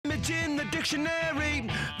dictionary.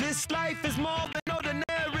 This life is more than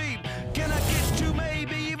ordinary. Can I get two,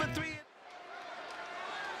 maybe even three?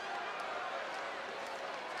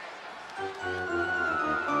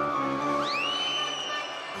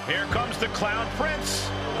 Here comes the Clown Prince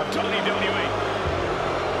of WWE.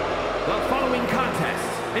 The following contest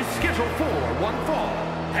is scheduled for one fall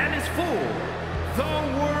and is for the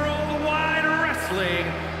Worldwide Wrestling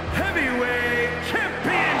Heavyweight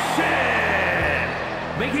Championship.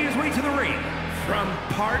 Making his way to the ring from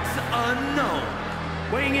parts unknown,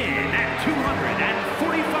 weighing in at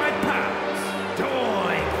 245 pounds,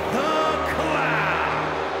 Doink the Clown.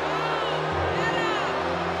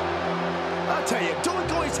 I'll tell you,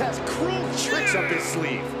 Doink always has cruel tricks up his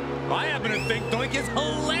sleeve. I happen to think Doink is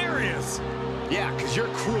hilarious. Yeah, because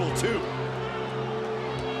you're cruel too.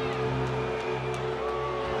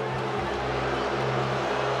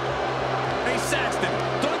 Hey, Saxton,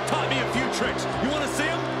 Doink taught me a few tricks. You want to see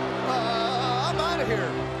them? I'm out of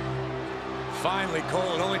here. Finally,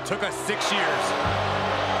 Cole, it only took us 6 years.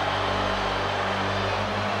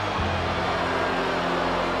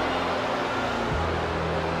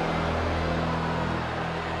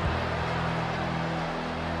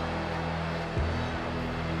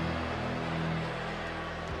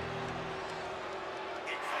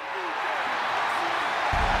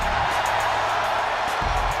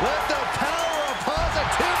 Let the power of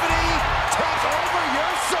positivity take over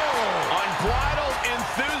your soul. Unbridled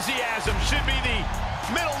enthusiasm should be the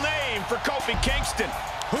middle name for Kofi Kingston.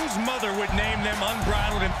 Whose mother would name them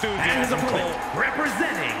unbridled And his enthusiasm, opponent, Cole?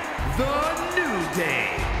 representing the New Day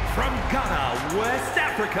from Ghana, West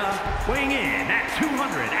Africa, weighing in at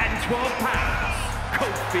 212 pounds,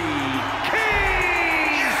 Kofi Kingston!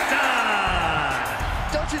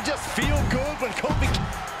 Don't you just feel good when Kofi...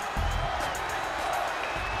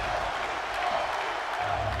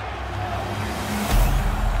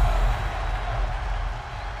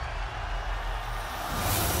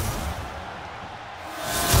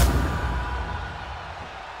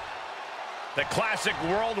 The classic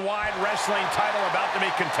Worldwide Wrestling title about to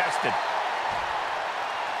be contested.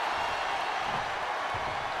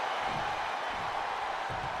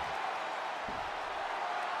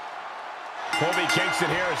 Kofi Kingston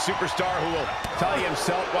here, a superstar who will tell you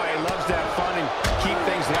himself why he loves to have fun and keep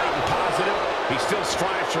things light and positive. He still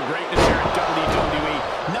strives for greatness here at WWE,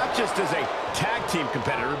 not just as a tag team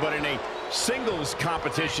competitor, but in a singles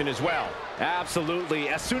competition as well. Absolutely.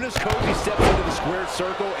 As soon as Kofi steps into the squared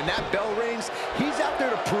circle and that bell rings, he's out there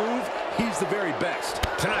to prove he's the very best.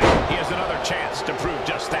 Tonight, he has another chance to prove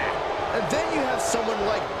just that. And then you have someone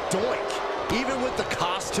like Doink. Even with the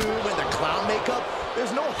costume and the clown makeup,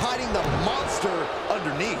 there's no hiding the monster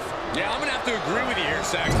underneath. Yeah, I'm going to have to agree with you here,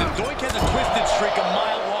 Saxton. Doink has a twisted streak a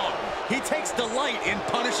mile long. He takes delight in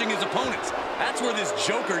punishing his opponents. That's where this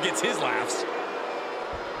Joker gets his laughs.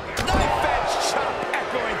 Knife edge chop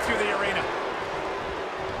echoing through the arena.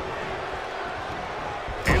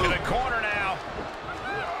 Into the corner now.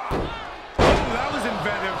 Oh, that was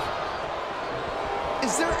inventive.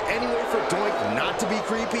 Is there any way for Doink not to be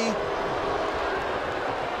creepy?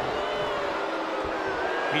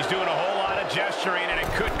 He's doing a whole lot of gesturing, and it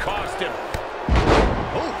could cost him.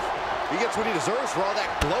 Oh, he gets what he deserves for all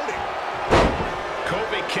that gloating.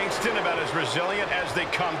 Kofi Kingston about as resilient as they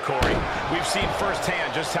come, Corey. We've seen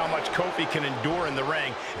firsthand just how much Kofi can endure in the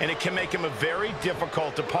ring, and it can make him a very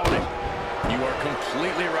difficult opponent. You are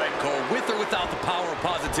completely right, Cole. With or without the power of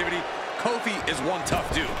positivity, Kofi is one tough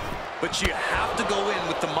dude. But you have to go in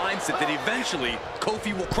with the mindset that eventually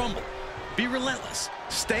Kofi will crumble. Be relentless.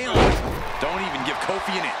 Stay on it. Don't even give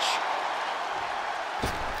Kofi an inch.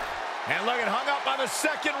 And look, it hung up on the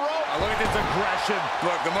second rope. Now look at this aggression.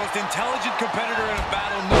 Look, the most intelligent competitor in a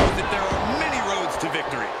battle knows that there are many roads to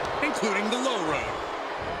victory, including the low road.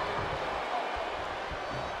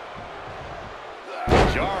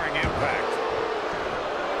 Jarring impact.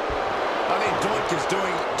 I think Doink is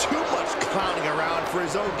doing too much clowning around for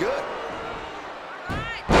his own good.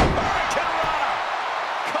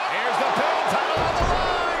 Here's the pin, title on the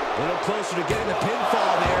line. A little closer to getting the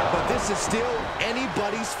pinfall there, but this is still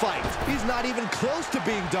anybody's fight. He's not even close to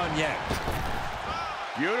being done yet.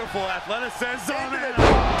 Beautiful athleticism. Into the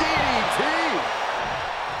DDT.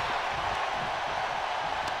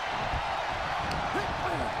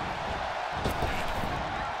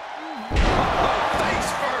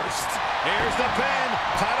 Face first. Here's the pin,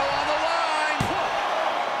 title on the line.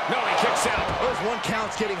 No, he kicks out. Those 1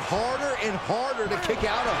 counts getting harder and harder to kick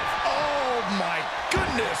out of. Oh my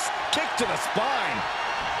goodness! Kick to the spine.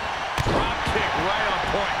 Drop kick right on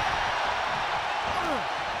point.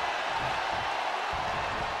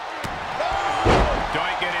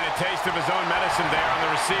 Doink getting a taste of of his own medicine there on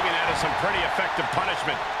the receiving end of some pretty effective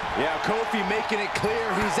punishment. Yeah, Kofi making it clear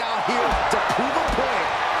he's out here to prove a point,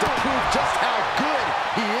 to prove just how good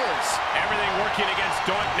he is. Everything working against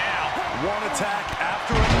Doink now. One attack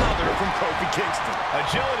after another from Kofi Kingston.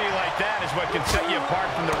 Agility like that is what can set you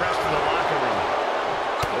apart from the rest of the locker room.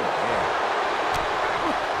 Oh, man.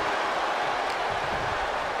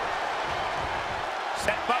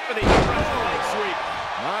 Set up for the leg sweep.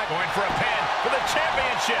 Going for a pin for the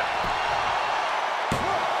championship.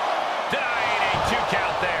 Denying a 2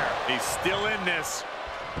 count there. He's still in this.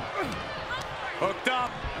 Hooked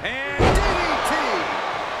up and DDT.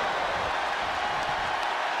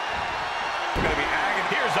 Gonna be agony.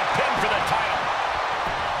 Here's a pin for the title.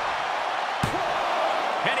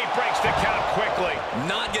 And he breaks the count quickly.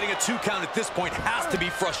 Not getting a 2 count at this point has to be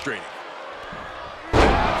frustrating.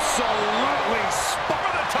 Absolutely spot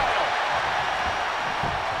for the title.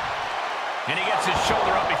 And he gets his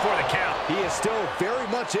shoulder up before the count. He is still very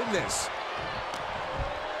much in this.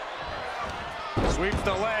 Sweeps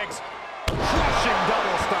the legs. Crushing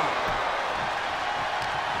double stomp.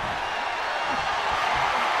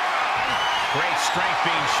 Great strength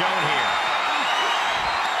being shown here.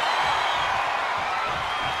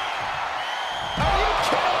 Are you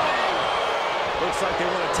kidding me? Looks like they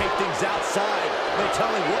want to take things outside. No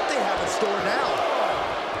telling what they have in store now.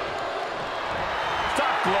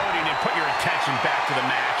 Stop gloating and put your attention back to the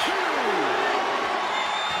match.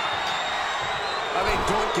 I mean,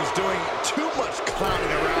 Doink is doing too much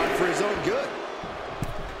clowning around for his own good.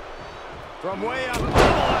 From way up, double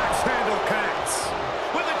axe handle connects.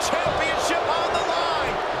 With the championship on the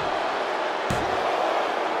line.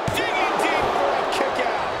 Digging deep for a kick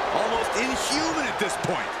out. Almost inhuman at this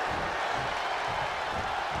point.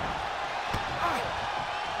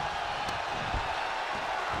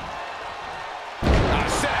 A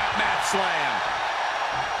set-out mat slam.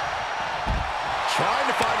 Trying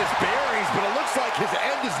to find his bearings, but it looks like his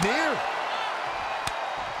end is near.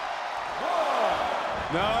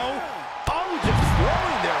 No. Oh, just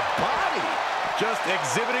throwing their body. Just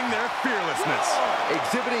exhibiting their fearlessness.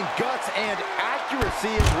 Exhibiting guts and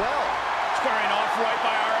accuracy as well. Squaring off right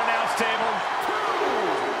by our announce table.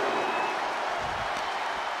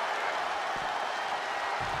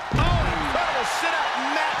 Oh, incredible sit-out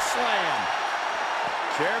mat slam.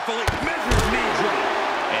 Carefully measures knee drop.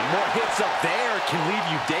 And more hits up there can leave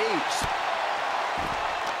you dazed.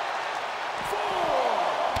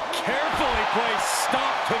 Carefully placed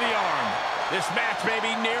stop to the arm. This match may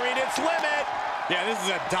be nearing its limit. Yeah, this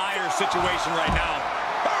is a dire situation right now.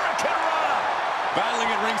 Hurricane Rana. Battling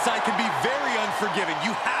at ringside can be very unforgiving.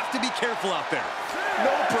 You have to be careful out there.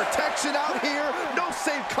 No protection out here. No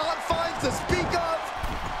safe confines to speak of.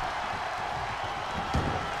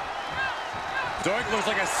 Doink looks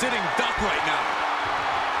like a sitting duck right now.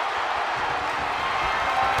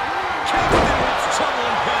 Trouble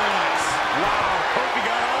in paradise. Wow, Kofi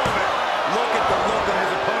got all of it. Look at the look on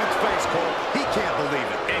his opponent's face, Cole. He can't believe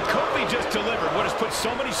it. And Kofi just delivered what has put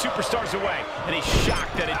so many superstars away, and he's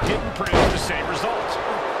shocked that it didn't produce the same result.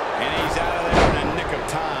 And he's out of there in a nick of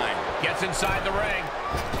time. Gets inside the ring.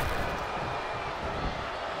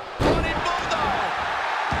 Running Bulldog.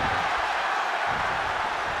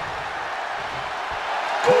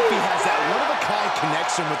 Kofi has that one-of-a-kind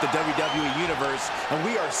connection with the WWE Universe, and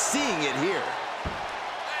we are seeing it here.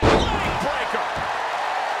 Leg breaker.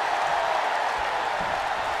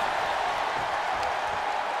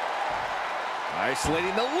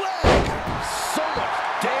 Isolating the leg. So much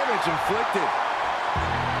damage inflicted.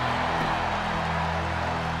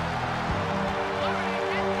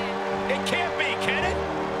 It can't be, can it?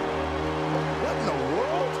 What in the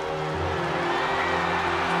world?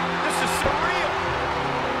 This is so real.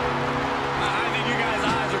 I think you guys'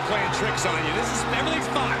 eyes are playing tricks on you. Everything's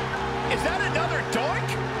fine. Is that another Doink?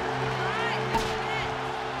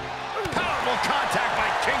 Powerful contact by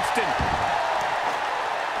Kingston.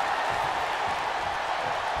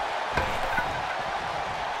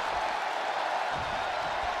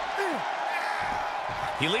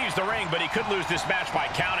 He leaves the ring, but he could lose this match by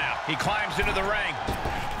countout. He climbs into the ring.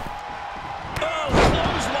 Oh,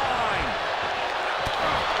 clothesline!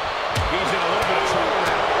 He's in a little bit of trouble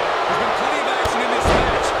now. There's been plenty of action in this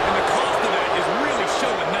match, and the cost of that is really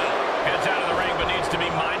showing now. Heads out of the ring, but needs to be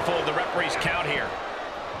mindful of the referee's count here.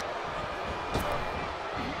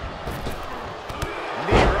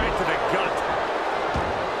 Knee right to the gut.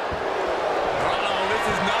 Uh-oh, this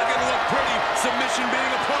is not going to look pretty. Submission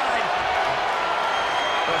being applied.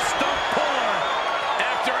 A stump puller.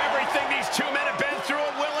 After everything these two men have been through,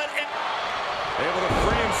 will it? Able to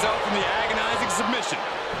free himself from the agonizing submission.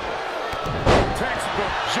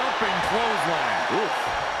 Textbook jumping clothesline. Oof.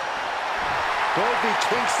 Kofi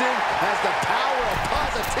Kingston has the power of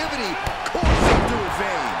positivity coursing through his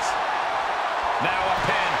veins. Now a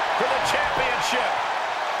pin for the championship.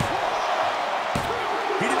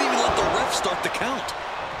 He didn't even let the ref start the count.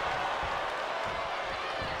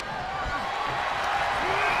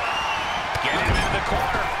 Get him into the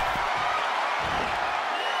corner.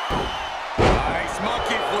 Nice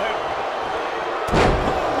monkey flip.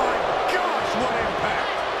 Oh my gosh, what impact.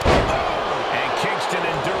 Oh. And Kingston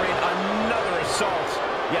enduring another assault.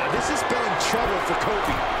 Yeah, this is spelling trouble for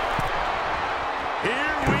Kofi.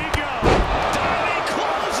 Here we go. Diving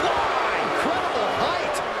clothesline. Incredible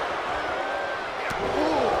height.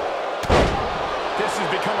 Ooh. This has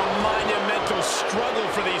become a monumental struggle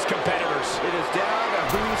for these competitors. It is down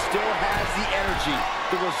to who still has the energy.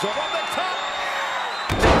 The result From the top.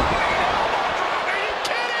 Are you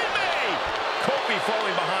kidding me? Kofi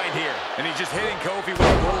falling behind here. And he's just hitting Kofi with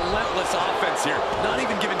relentless offense here. Not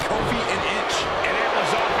even giving Kofi an inch. An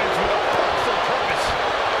endless offense with a full purpose.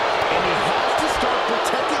 And he has to start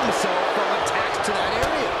protecting himself from attacks to that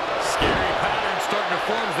area. Scary pattern starting to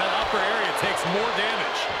form as that upper area takes more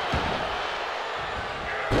damage.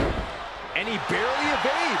 And he barely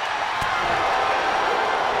evades.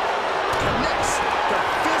 Connects the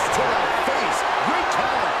fist to the face. Great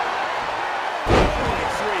counter. Holy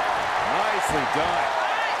sweet. Nicely done.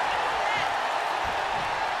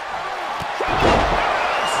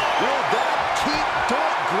 Will that keep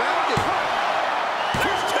Doink grounded?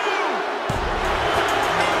 Here's two.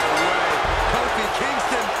 No way. Kofi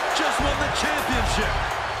Kingston just won the championship.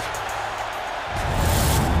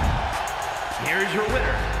 Here's your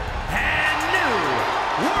winner, and new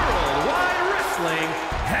Worldwide Wrestling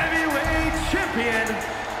Heavyweight Champion,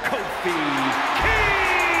 Kofi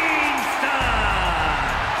Kingston!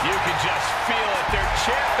 You can just feel it. Their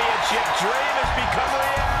championship dream has become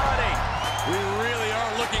reality. We really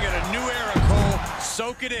are looking at a new era, Cole.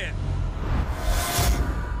 Soak it in.